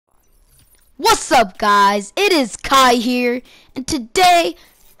What's up, guys? It is Kai here, and today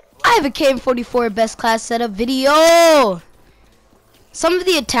I have a KN-44 best class setup video. Some of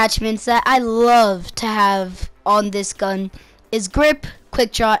the attachments that I love to have on this gun is grip,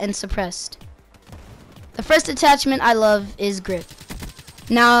 quick draw, and suppressed. The first attachment I love is grip.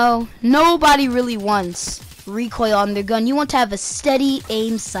 Now, nobody really wants recoil on their gun. You want to have a steady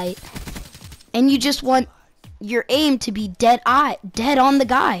aim sight, and you just want your aim to be dead on the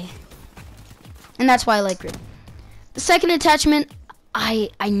guy. And that's why I like grip. The second attachment I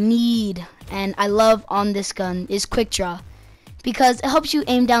need and I love on this gun is quick draw, because it helps you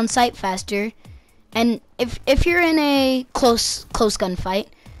aim down sight faster. And if you're in a close gun fight,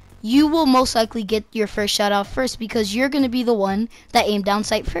 you will most likely get your first shot off first, because you're going to be the one that aimed down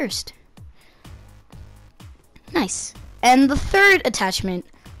sight first. Nice. And the third attachment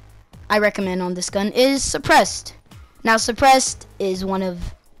I recommend on this gun is suppressed. Now, suppressed is one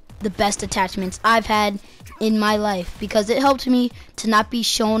of the best attachments I've had in my life, because it helped me to not be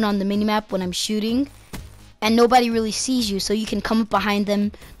shown on the minimap when I'm shooting, and nobody really sees you, so you can come up behind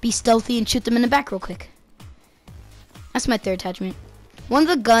them, be stealthy, and shoot them in the back real quick. That's my third attachment. One of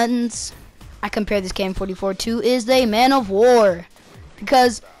the guns I compare this KN-44 to is the Man of War,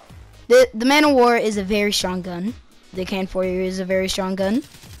 because the Man of War is a very strong gun. The KN-44 is a very strong gun.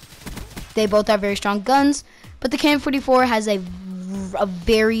 They both are very strong guns, but the KN-44 has a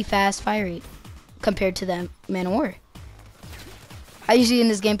very fast fire rate compared to the Man of War. I usually in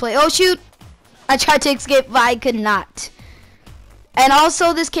this gameplay, oh shoot, I tried to escape but I could not. And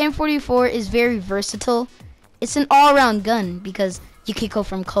also, this KN-44 is very versatile. It's an all-around gun, because you can kill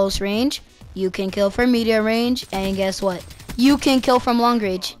from close range, you can kill from medium range, and guess what, you can kill from long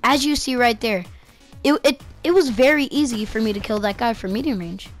range. As you see right there, it was very easy for me to kill that guy from medium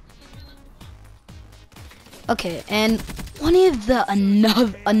range. Okay, and one of the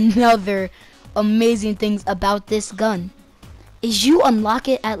another amazing things about this gun is you unlock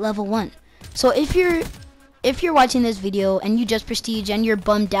it at level 1. So if you're watching this video and you just prestige and you're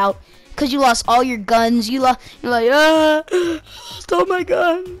bummed out because you lost all your guns, you're like, I lost all my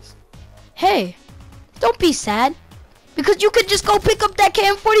guns. Hey, don't be sad, because you could just go pick up that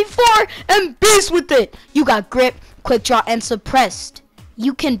KN-44 and beast with it. You got grip, quick draw, and suppressed.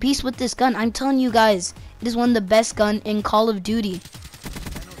 You can beast with this gun. I'm telling you guys, it is one of the best guns in Call of Duty.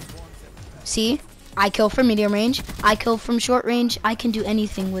 See? I kill from medium range. I kill from short range. I can do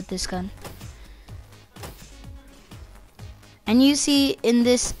anything with this gun. And you see in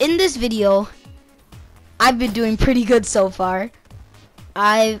this video, I've been doing pretty good so far.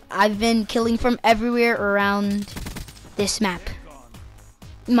 I've been killing from everywhere around this map.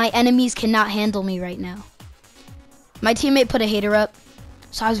 My enemies cannot handle me right now. My teammate put a hater up,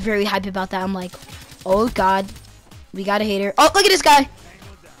 so I was very hyped about that. I'm like, oh god, we got a hater. Oh, look at this guy.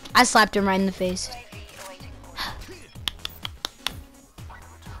 I slapped him right in the face.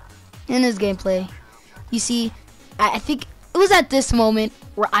 In this gameplay, you see, I think it was at this moment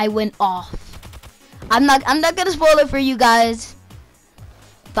where I went off. I'm not gonna spoil it for you guys,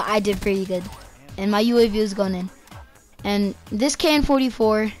 but I did pretty good, and my UAV was going in. And this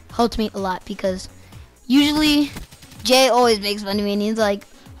KN-44 helped me a lot, because usually Jay always makes fun of me and he's like,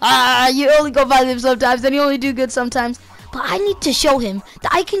 you only go positive sometimes and you only do good sometimes. But I need to show him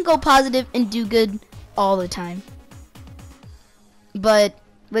that I can go positive and do good all the time. But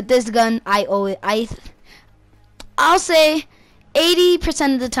with this gun, I'll say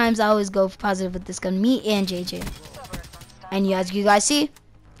 80% of the times I always go positive with this gun. Me and JJ. And as you guys see,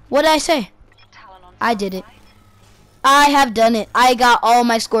 what did I say? I did it. I have done it. I got all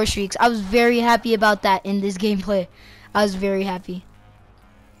my score streaks. I was very happy about that in this gameplay. I was very happy.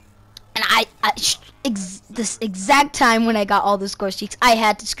 And this exact time when I got all the score streaks, I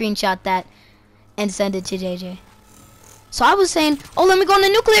had to screenshot that and send it to JJ. So I was saying, oh, let me go on the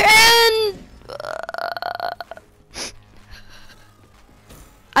nuclear, and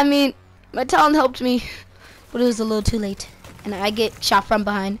I mean, my talent helped me, but it was a little too late, and I get shot from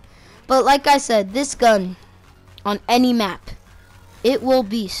behind. But like I said, this gun on any map, it will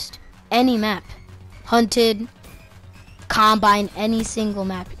beast any map. Hunted, Combine, any single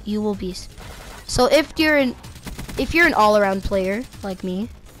map, you will beast. So if you're an all-around player like me,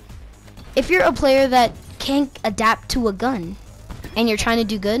 if you're a player that can't adapt to a gun and you're trying to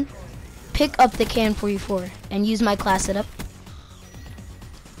do good, pick up the KN-44 and use my class setup.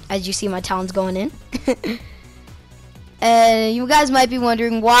 As you see, my talon's going in. And you guys might be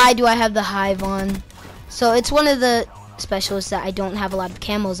wondering, why do I have the hive on? So it's one of the specialists that I don't have a lot of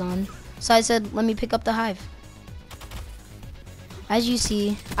camos on. So I said, let me pick up the hive. As you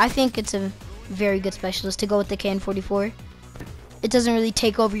see, I think it's a very good specialist to go with the KN-44. it doesn't really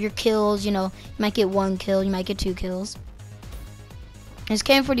take over your kills. You know, you might get 1 kill, you might get 2 kills. This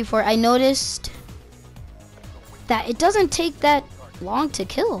KN-44, I noticed that it doesn't take that long to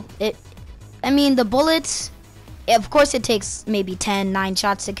kill. I mean, the bullets, of course it takes maybe 10, 9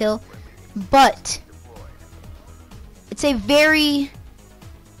 shots to kill, but it's a very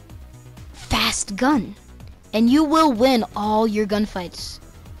fast gun, and you will win all your gunfights.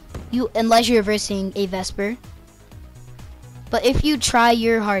 Unless you're versing a Vesper. But if you try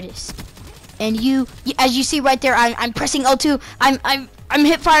your hardest, and you as you see right there, I'm pressing L2, I'm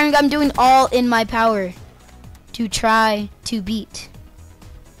hip firing, I'm doing all in my power to try to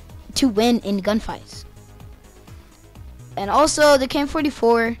win in gunfights. And also the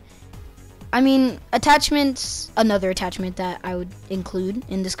KN-44, I mean, attachments, another attachment that I would include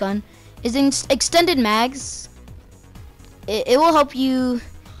in this gun is extended mags. It will help you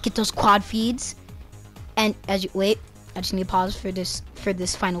get those quad feeds. And as you wait, I just need to pause for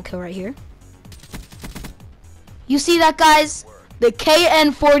this final kill right here. You see that, guys? The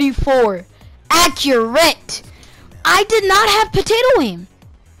KN-44, accurate. I did not have potato aim.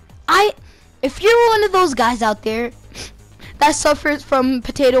 If you're one of those guys out there that suffers from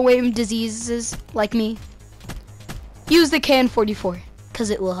potato aim diseases like me, use the KN-44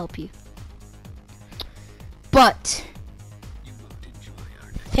 because it will help you. But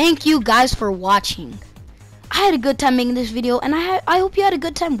thank you guys for watching. I had a good time making this video, and I hope you had a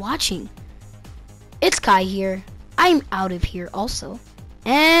good time watching. It's Kai here. I'm out of here also.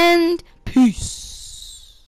 And peace.